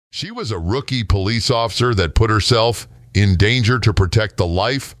She was a rookie police officer that put herself in danger to protect the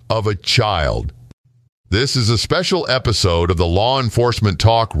life of a child. This is a special episode of the Law Enforcement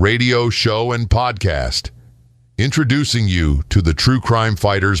Talk radio show and podcast, introducing you to the True Crime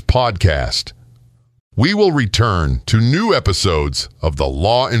Fighters podcast. We will return to new episodes of the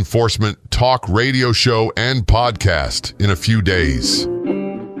Law Enforcement Talk radio show and podcast in a few days.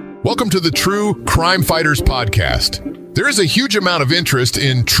 Welcome to the True Crime Fighters podcast. There is a huge amount of interest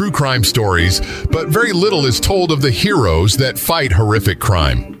in true crime stories, but very little is told of the heroes that fight horrific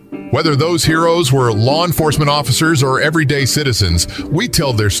crime. Whether those heroes were law enforcement officers or everyday citizens, we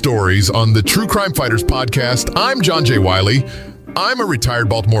tell their stories on the True Crime Fighters podcast. I'm John J. Wiley. I'm a retired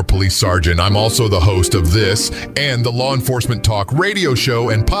Baltimore police sergeant. I'm also the host of this and the Law Enforcement Talk radio show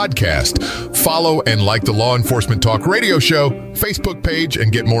and podcast. Follow and like the Law Enforcement Talk radio show Facebook page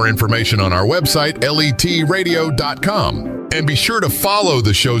and get more information on our website, letradio.com. And be sure to follow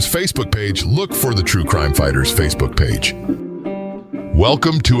the show's Facebook page. Look for the True Crime Fighters Facebook page.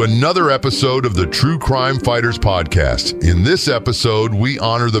 Welcome to another episode of the True Crime Fighters podcast. In this episode, we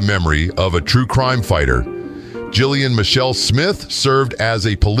honor the memory of a true crime fighter. Jillian Michelle Smith served as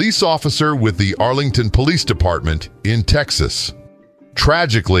a police officer with the Arlington Police Department in Texas.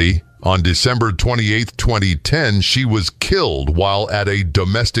 Tragically, on December 28, 2010, she was killed while at a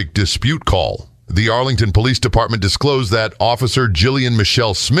domestic dispute call. The Arlington Police Department disclosed that Officer Jillian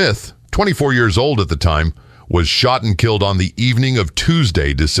Michelle Smith, 24 years old at the time, was shot and killed on the evening of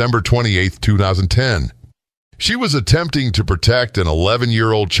Tuesday, December 28, 2010. She was attempting to protect an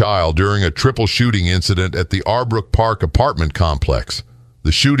 11-year-old child during a triple shooting incident at the Arbrook Park apartment complex.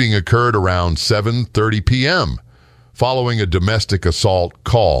 The shooting occurred around 7:30 p.m., following a domestic assault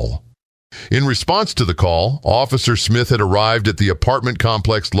call. In response to the call, Officer Smith had arrived at the apartment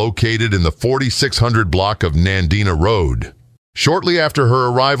complex located in the 4600 block of Nandina Road. Shortly after her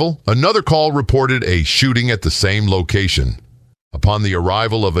arrival, another call reported a shooting at the same location. Upon the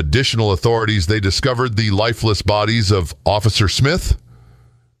arrival of additional authorities, they discovered the lifeless bodies of Officer Smith,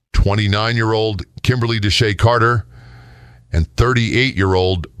 29-year-old Kimberly Deshae Carter, and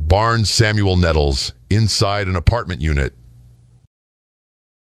 38-year-old Barnes Samuel Nettles inside an apartment unit.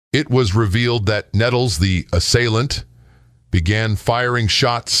 It was revealed that Nettles, the assailant, began firing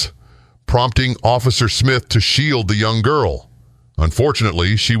shots, prompting Officer Smith to shield the young girl.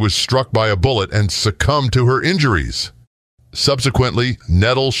 Unfortunately, she was struck by a bullet and succumbed to her injuries. Subsequently,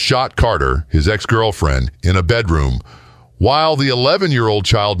 Nettles shot Carter, his ex-girlfriend, in a bedroom, while the 11-year-old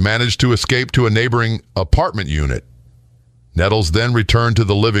child managed to escape to a neighboring apartment unit. Nettles then returned to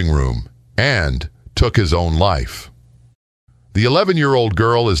the living room and took his own life. The 11-year-old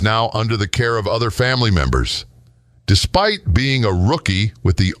girl is now under the care of other family members. Despite being a rookie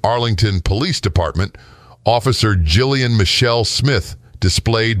with the Arlington Police Department, Officer Jillian Michelle Smith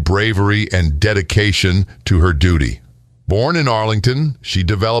displayed bravery and dedication to her duty. Born in Arlington, she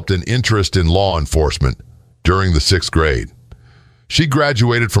developed an interest in law enforcement during the 6th grade. She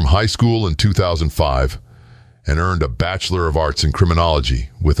graduated from high school in 2005 and earned a Bachelor of Arts in Criminology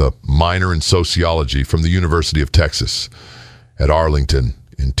with a minor in Sociology from the University of Texas at Arlington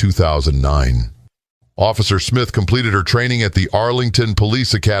in 2009. Officer Smith completed her training at the Arlington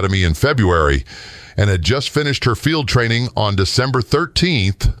Police Academy in February and had just finished her field training on December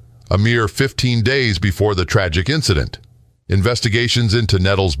 13th, a mere 15 days before the tragic incident. Investigations into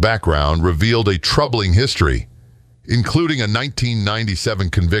Nettles' background revealed a troubling history, including a 1997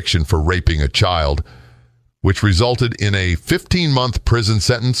 conviction for raping a child, which resulted in a 15-month prison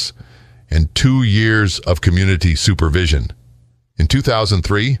sentence and 2 years of community supervision. In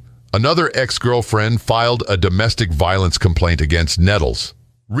 2003, another ex-girlfriend filed a domestic violence complaint against Nettles,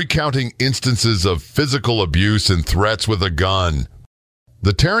 recounting instances of physical abuse and threats with a gun.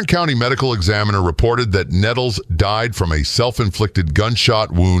 The Tarrant County Medical Examiner reported that Nettles died from a self-inflicted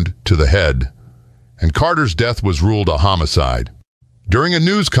gunshot wound to the head, and Carter's death was ruled a homicide. During a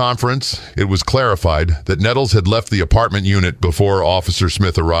news conference, it was clarified that Nettles had left the apartment unit before Officer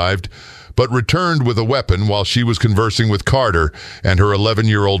Smith arrived, but returned with a weapon while she was conversing with Carter and her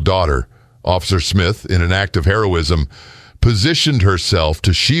 11-year-old daughter. Officer Smith, in an act of heroism, positioned herself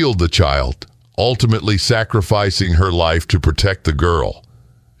to shield the child, ultimately sacrificing her life to protect the girl.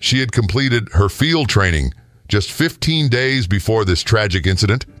 She had completed her field training just 15 days before this tragic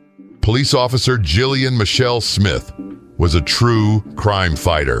incident. Police officer Jillian Michelle Smith was a true crime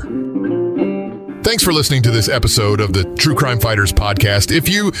fighter. Thanks for listening to this episode of the True Crime Fighters podcast. If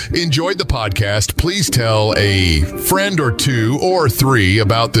you enjoyed the podcast, please tell a friend or two or three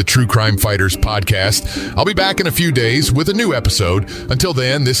about the True Crime Fighters podcast. I'll be back in a few days with a new episode. Until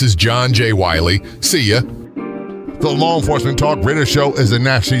then, this is John J. Wiley. See ya. The Law Enforcement Talk Radio Show is a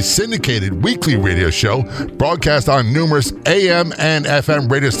nationally syndicated weekly radio show broadcast on numerous AM and FM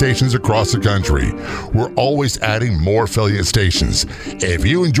radio stations across the country. We're always adding more affiliate stations. If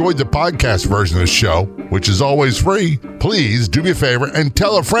you enjoyed the podcast version of the show, which is always free, please do me a favor and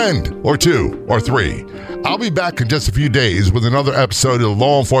tell a friend or two or three. I'll be back in just a few days with another episode of the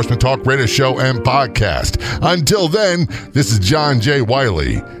Law Enforcement Talk Radio Show and podcast. Until then, this is John J.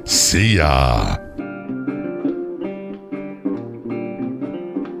 Wiley. See ya.